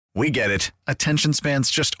We get it. Attention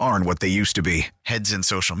spans just aren't what they used to be. Heads in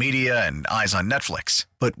social media and eyes on Netflix.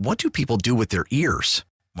 But what do people do with their ears?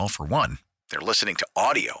 Well, for one, they're listening to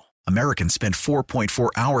audio. Americans spend 4.4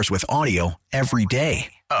 hours with audio every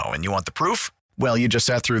day. Oh, and you want the proof? Well, you just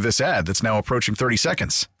sat through this ad that's now approaching 30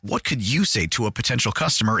 seconds. What could you say to a potential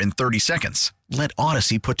customer in 30 seconds? Let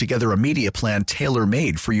Odyssey put together a media plan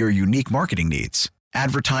tailor-made for your unique marketing needs.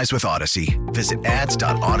 Advertise with Odyssey. Visit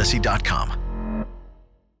ads.odyssey.com.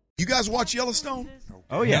 You guys watch Yellowstone?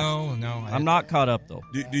 Oh, yeah. No. I'm not caught up, though.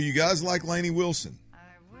 Do you guys like Lainey Wilson?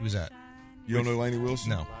 Who's that? You don't know Lainey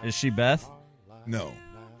Wilson? No. Is she Beth? No.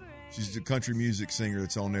 She's the country music singer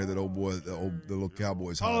that's on there, that old boy, the little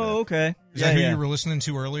Cowboys hot Oh, okay. Is that who you were listening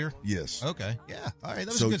to earlier? Yes. Okay. Yeah. All right.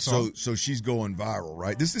 That was a good song. So she's going viral,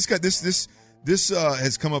 right? This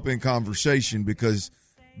has come up in conversation because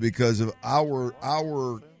of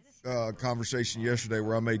our conversation yesterday,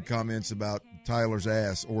 where I made comments about Tyler's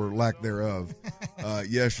ass, or lack thereof,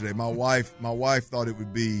 yesterday. My wife thought it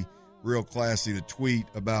would be real classy to tweet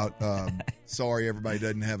about sorry everybody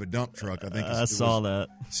doesn't have a dump truck. I think I saw that.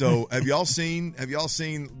 So have y'all seen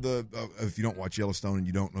the if you don't watch Yellowstone and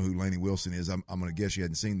you don't know who Lainey Wilson is, I'm going to guess you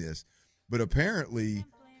hadn't seen this, but apparently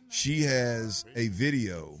she has a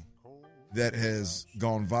video that has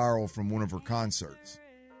gone viral from one of her concerts.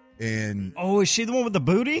 And is she the one with the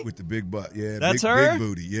booty? With the big butt, yeah. That's big, her? Big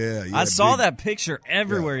booty, yeah. I saw that picture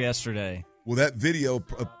everywhere yesterday. Well, that video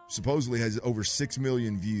supposedly has over 6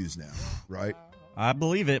 million views now, right? I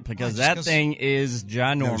believe it, because that thing is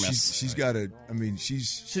ginormous. No, she's got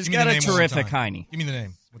she's got a terrific hiney. Give me the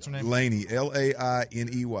name. What's her name? Lainey,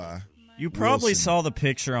 Lainey. You probably Wilson. saw the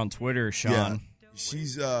picture on Twitter, Sean. Yeah.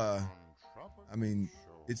 She's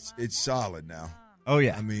it's solid now. Oh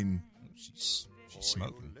yeah. I mean, she's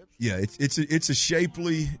smoking. Yeah, it's a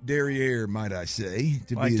shapely derriere, might I say,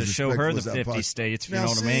 to like be to as show her the respectful as 50 states, if now, you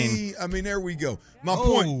know what I mean. there we go. My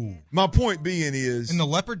point being is, in the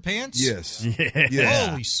leopard pants. Yes. Yeah. Yes.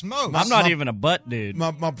 Holy smokes! I'm not even a butt dude.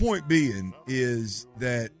 My point being is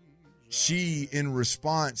that she, in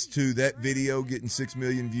response to that video getting 6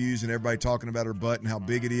 million views and everybody talking about her butt and how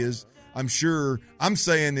big it is, I'm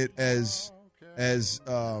saying it as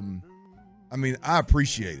I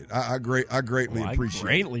appreciate it. I greatly appreciate it. I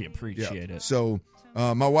greatly appreciate it. So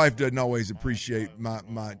my wife doesn't always appreciate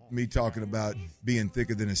me talking about being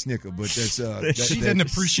thicker than a Snicker, but that's she doesn't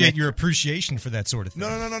appreciate your appreciation for that sort of thing.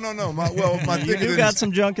 No. My you thicker do got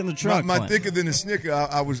some junk in the trunk. My thicker than a Snicker.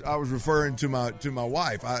 I was referring to my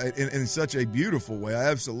wife in such a beautiful way. I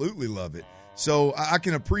absolutely love it. So I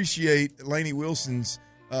can appreciate Lainey Wilson's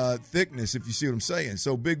thickness, if you see what I'm saying.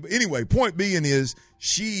 So big. Anyway, point being is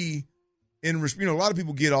she. A lot of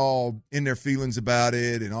people get all in their feelings about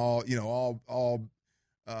it and all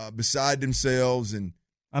beside themselves. And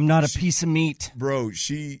I'm not a piece of meat, bro.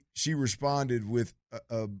 She responded with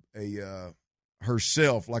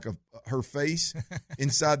herself, like her face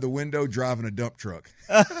inside the window driving a dump truck.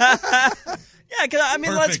 Yeah, because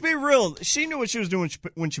let's be real. She knew what she was doing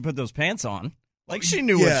when she put those pants on. Like, she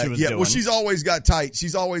knew what she was doing. Well, she's always got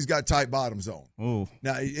tight bottoms on. Ooh.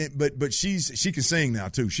 Now, but she can sing now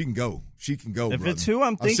too. She can go. If brother. It's who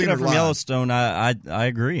I'm I've thinking of from live. Yellowstone, I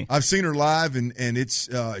agree. I've seen her live, and it's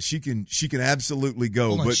she can absolutely go.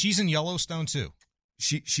 Hold on, but she's in Yellowstone too.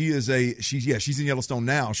 She's in Yellowstone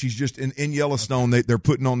now. She's just in Yellowstone. Okay. They're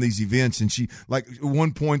putting on these events, and she, like, at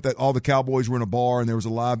one point that all the cowboys were in a bar and there was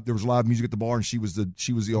live music at the bar, and she was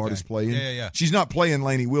the artist playing. Yeah. She's not playing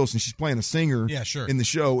Lainey Wilson. She's playing a singer. Yeah, sure. In the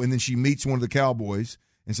show, and then she meets one of the cowboys,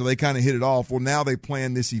 and so they kind of hit it off. Well, now they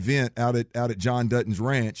plan this event out at John Dutton's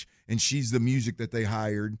ranch, and she's the music that they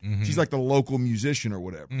hired. Mm-hmm. She's like the local musician or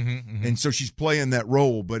whatever, and so she's playing that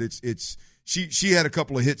role. But she had a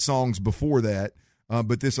couple of hit songs before that.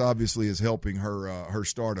 But this obviously is helping her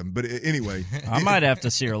stardom. But anyway, I might have to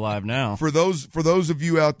see her live now. For those of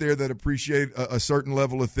you out there that appreciate a certain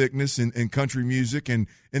level of thickness in country music, and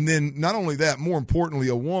then not only that, more importantly,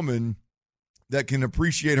 a woman that can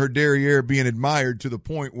appreciate her derriere being admired to the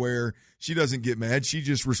point where she doesn't get mad. She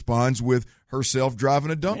just responds with herself driving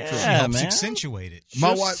a dump truck. She helps accentuate it.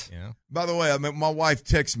 My wife, by the way, my wife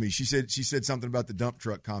texted me. She said something about the dump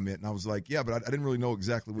truck comment, and I was like, yeah, but I didn't really know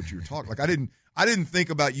exactly what you were talking. Like, I didn't think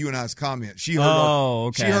about you and I's comment. She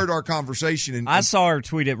heard she heard our conversation, and I saw her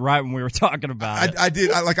tweet it right when we were talking about it. I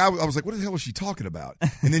did. I was like, what the hell was she talking about?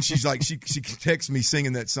 And then she's like, she texts me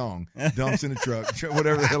singing that song, "Dumps in a Truck,"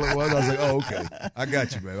 whatever the hell it was. I was like, oh, okay, I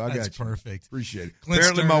got you, babe. I got you. That's perfect. Appreciate it. Clint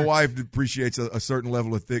Apparently, Sterner. my wife appreciates a certain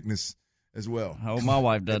level of thickness as well. I hope my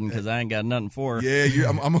wife doesn't because I ain't got nothing for her. Yeah,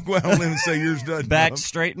 I'm going to go out on a limb and say yours doesn't. Back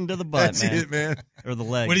straight into the butt, That's man. it, man. Or the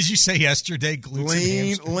leg. What did you say yesterday?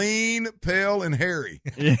 Glutes Lean, pale, and hairy.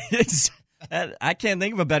 I can't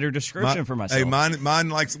think of a better description for myself. Hey, mine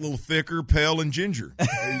likes a little thicker, pale, and ginger.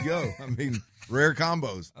 There you go. I mean, rare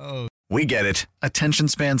combos. Oh. We get it. Attention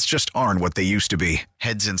spans just aren't what they used to be.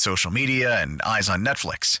 Heads in social media and eyes on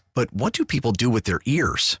Netflix. But what do people do with their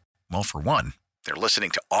ears? Well, for one, they're listening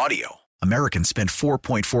to audio. Americans spend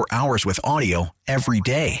 4.4 hours with audio every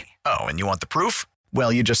day. Oh, and you want the proof?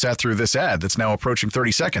 Well, you just sat through this ad that's now approaching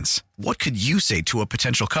 30 seconds. What could you say to a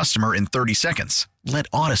potential customer in 30 seconds? Let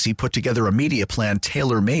Odyssey put together a media plan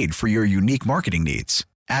tailor-made for your unique marketing needs.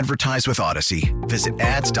 Advertise with Odyssey. Visit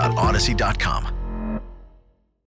ads.odyssey.com.